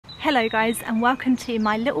Hello guys, and welcome to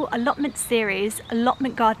my little allotment series,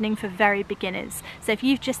 Allotment Gardening for Very Beginners. So if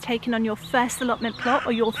you've just taken on your first allotment plot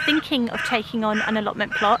or you're thinking of taking on an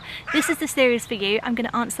allotment plot, this is the series for you. I'm going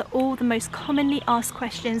to answer all the most commonly asked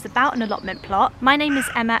questions about an allotment plot. My name is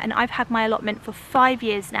Emma and I've had my allotment for 5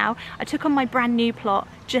 years now. I took on my brand new plot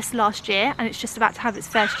just last year and it's just about to have its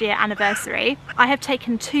first year anniversary. I have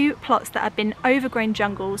taken 2 plots that have been overgrown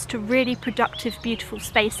jungles to really productive, beautiful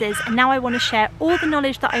spaces, and now I want to share all the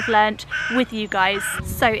knowledge that I've learnt with you guys.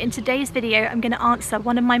 So in today's video I'm going to answer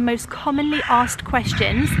one of my most commonly asked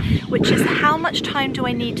questions, which is how much time do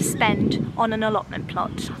I need to spend on an allotment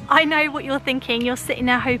plot? I know what you're thinking, you're sitting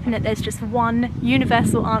there hoping that there's just one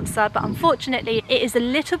universal answer, but unfortunately it is a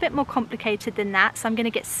little bit more complicated than that, so I'm going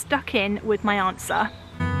to get stuck in with my answer.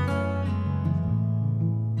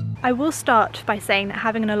 I will start by saying that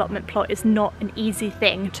having an allotment plot is not an easy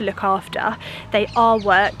thing to look after. They are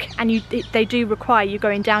work, and they do require you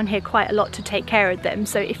going down here quite a lot to take care of them.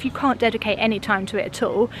 So if you can't dedicate any time to it at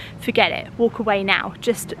all, forget it, walk away now.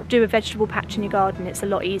 Just do a vegetable patch in your garden, it's a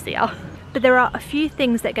lot easier. But there are a few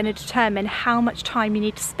things that are going to determine how much time you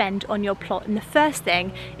need to spend on your plot, and the first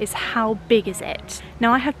thing is how big is it.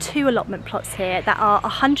 Now I have 2 allotment plots here that are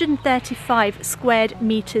 135 squared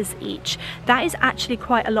meters each. That is actually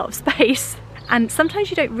quite a lot of space, and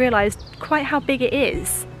sometimes you don't realise quite how big it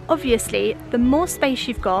is. Obviously, the more space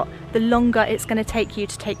you've got, the longer it's going to take you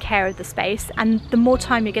to take care of the space, and the more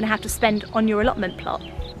time you're going to have to spend on your allotment plot.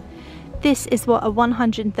 This is what a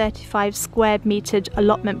 135 square metered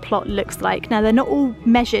allotment plot looks like. Now they're not all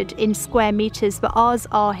measured in square meters, but ours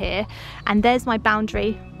are here. And there's my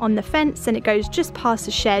boundary on the fence, and it goes just past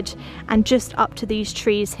the shed and just up to these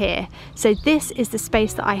trees here. So this is the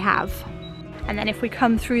space that I have. And then if we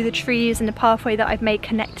come through the trees and the pathway that I've made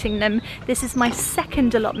connecting them, this is my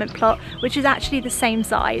second allotment plot, which is actually the same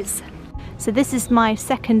size. So this is my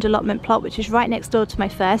second allotment plot, which is right next door to my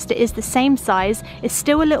first. It is the same size. It's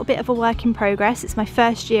still a little bit of a work in progress. It's my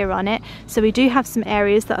first year on it. So we do have some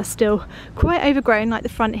areas that are still quite overgrown, like the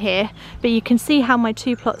front here, but you can see how my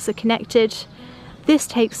 2 plots are connected. This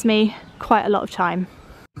takes me quite a lot of time.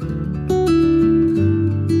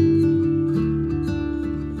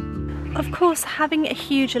 Of course, having a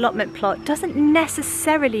huge allotment plot doesn't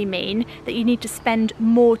necessarily mean that you need to spend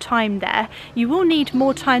more time there. You will need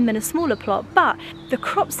more time than a smaller plot, but the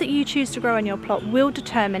crops that you choose to grow on your plot will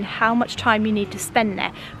determine how much time you need to spend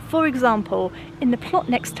there. For example, in the plot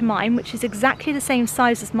next to mine, which is exactly the same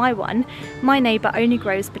size as my one, my neighbour only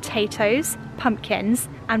grows potatoes, pumpkins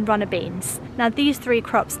and runner beans. Now these 3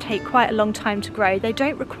 crops take quite a long time to grow. They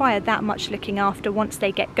don't require that much looking after once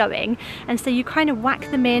they get going, and so you kind of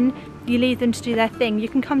whack them in, you leave them to do their thing. You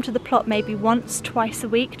can come to the plot maybe once, twice a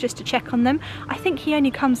week just to check on them. I think he only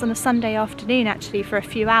comes on a Sunday afternoon actually for a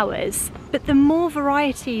few hours. But the more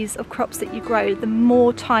varieties of crops that you grow, the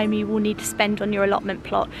more time you will need to spend on your allotment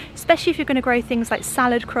plot, especially if you're going to grow things like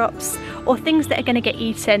salad crops or things that are going to get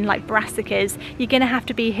eaten like brassicas. You're going to have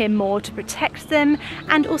to be here more to protect them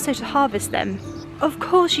and also to harvest them. Of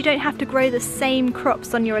course, you don't have to grow the same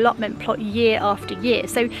crops on your allotment plot year after year.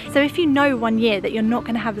 So if you know one year that you're not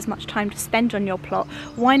going to have as much time to spend on your plot,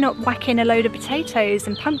 why not whack in a load of potatoes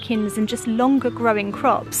and pumpkins and just longer growing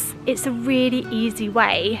crops? It's a really easy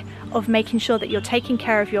way of making sure that you're taking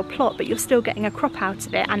care of your plot, but you're still getting a crop out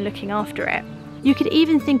of it and looking after it. You could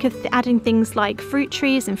even think of adding things like fruit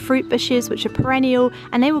trees and fruit bushes, which are perennial,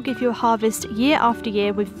 and they will give you a harvest year after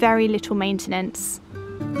year with very little maintenance.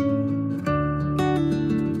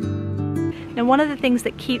 Now one of the things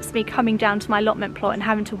that keeps me coming down to my allotment plot and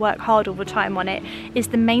having to work hard all the time on it is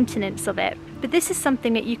the maintenance of it. But this is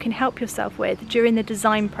something that you can help yourself with during the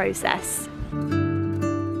design process.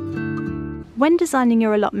 When designing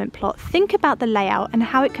your allotment plot, think about the layout and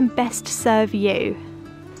how it can best serve you.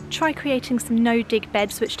 Try creating some no-dig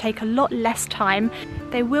beds which take a lot less time.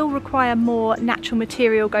 They will require more natural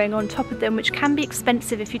material going on top of them, which can be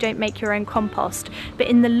expensive if you don't make your own compost, but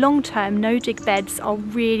in the long term no-dig beds are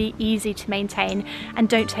really easy to maintain and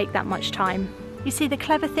don't take that much time. You see, the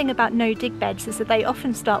clever thing about no-dig beds is that they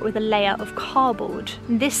often start with a layer of cardboard.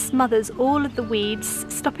 This smothers all of the weeds,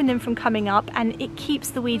 stopping them from coming up, and it keeps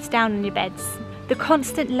the weeds down on your beds. The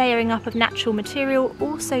constant layering up of natural material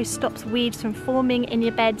also stops weeds from forming in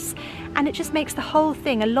your beds, and it just makes the whole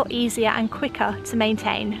thing a lot easier and quicker to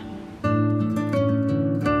maintain.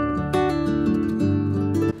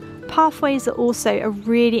 Pathways are also a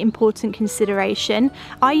really important consideration.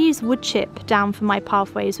 I use wood chip down for my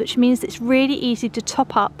pathways, which means it's really easy to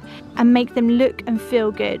top up and make them look and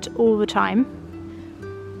feel good all the time.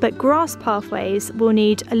 But grass pathways will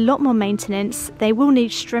need a lot more maintenance. They will need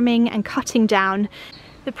trimming and cutting down.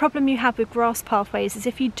 The problem you have with grass pathways is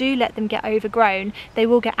if you do let them get overgrown, they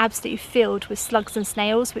will get absolutely filled with slugs and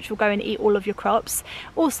snails, which will go and eat all of your crops.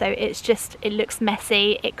 Also, it looks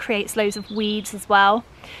messy, it creates loads of weeds as well.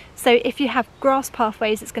 So if you have grass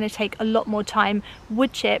pathways, it's going to take a lot more time.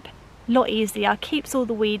 Wood chip, a lot easier, keeps all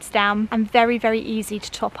the weeds down, and very, very easy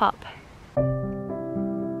to top up.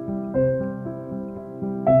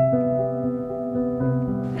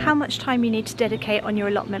 How much time you need to dedicate on your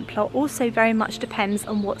allotment plot also very much depends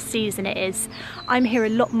on what season it is. I'm here a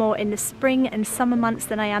lot more in the spring and summer months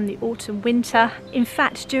than I am the autumn winter. In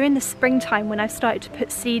fact, during the springtime when I've started to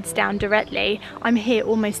put seeds down directly, I'm here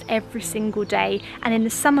almost every single day, and in the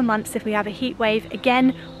summer months, if we have a heat wave,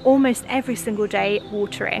 again almost every single day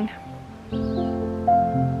watering.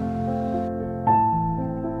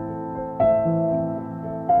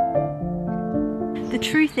 The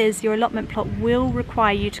truth is, your allotment plot will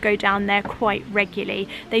require you to go down there quite regularly.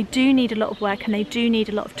 They do need a lot of work and they do need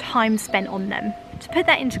a lot of time spent on them. To put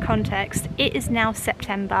that into context, it is now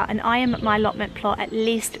September and I am at my allotment plot at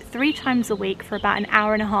least 3 times a week for about an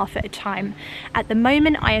hour and a half at a time. At the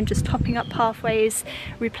moment, I am just topping up pathways,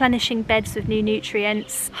 replenishing beds with new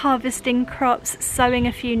nutrients, harvesting crops, sowing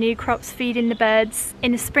a few new crops, feeding the birds.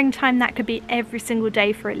 In the springtime, that could be every single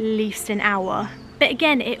day for at least an hour. But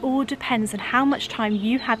again, it all depends on how much time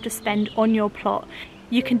you have to spend on your plot.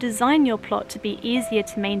 You can design your plot to be easier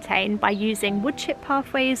to maintain by using wood chip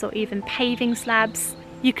pathways or even paving slabs.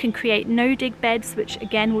 You can create no-dig beds, which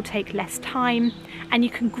again will take less time, and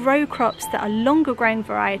you can grow crops that are longer growing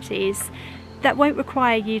varieties that won't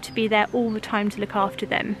require you to be there all the time to look after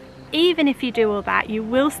them. Even if you do all that, you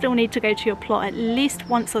will still need to go to your plot at least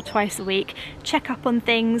once or twice a week, check up on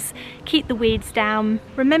things, keep the weeds down.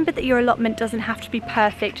 Remember that your allotment doesn't have to be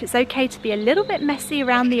perfect. It's okay to be a little bit messy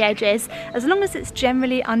around the edges, as long as it's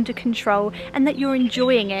generally under control and that you're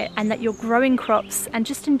enjoying it and that you're growing crops and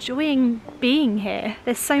just enjoying being here.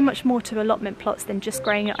 There's so much more to allotment plots than just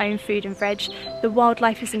growing your own food and veg. The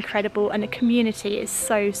wildlife is incredible and the community is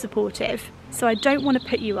so supportive. So I don't want to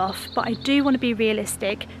put you off, but I do want to be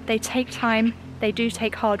realistic. They take time, they do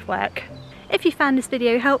take hard work. If you found this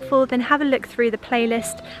video helpful, then have a look through the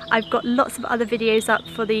playlist. I've got lots of other videos up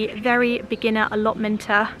for the very beginner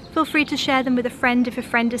allotmenter. Feel free to share them with a friend if a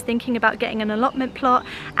friend is thinking about getting an allotment plot,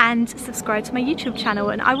 and subscribe to my YouTube channel,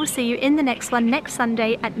 and I will see you in the next one next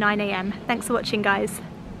Sunday at 9 AM. Thanks for watching, guys.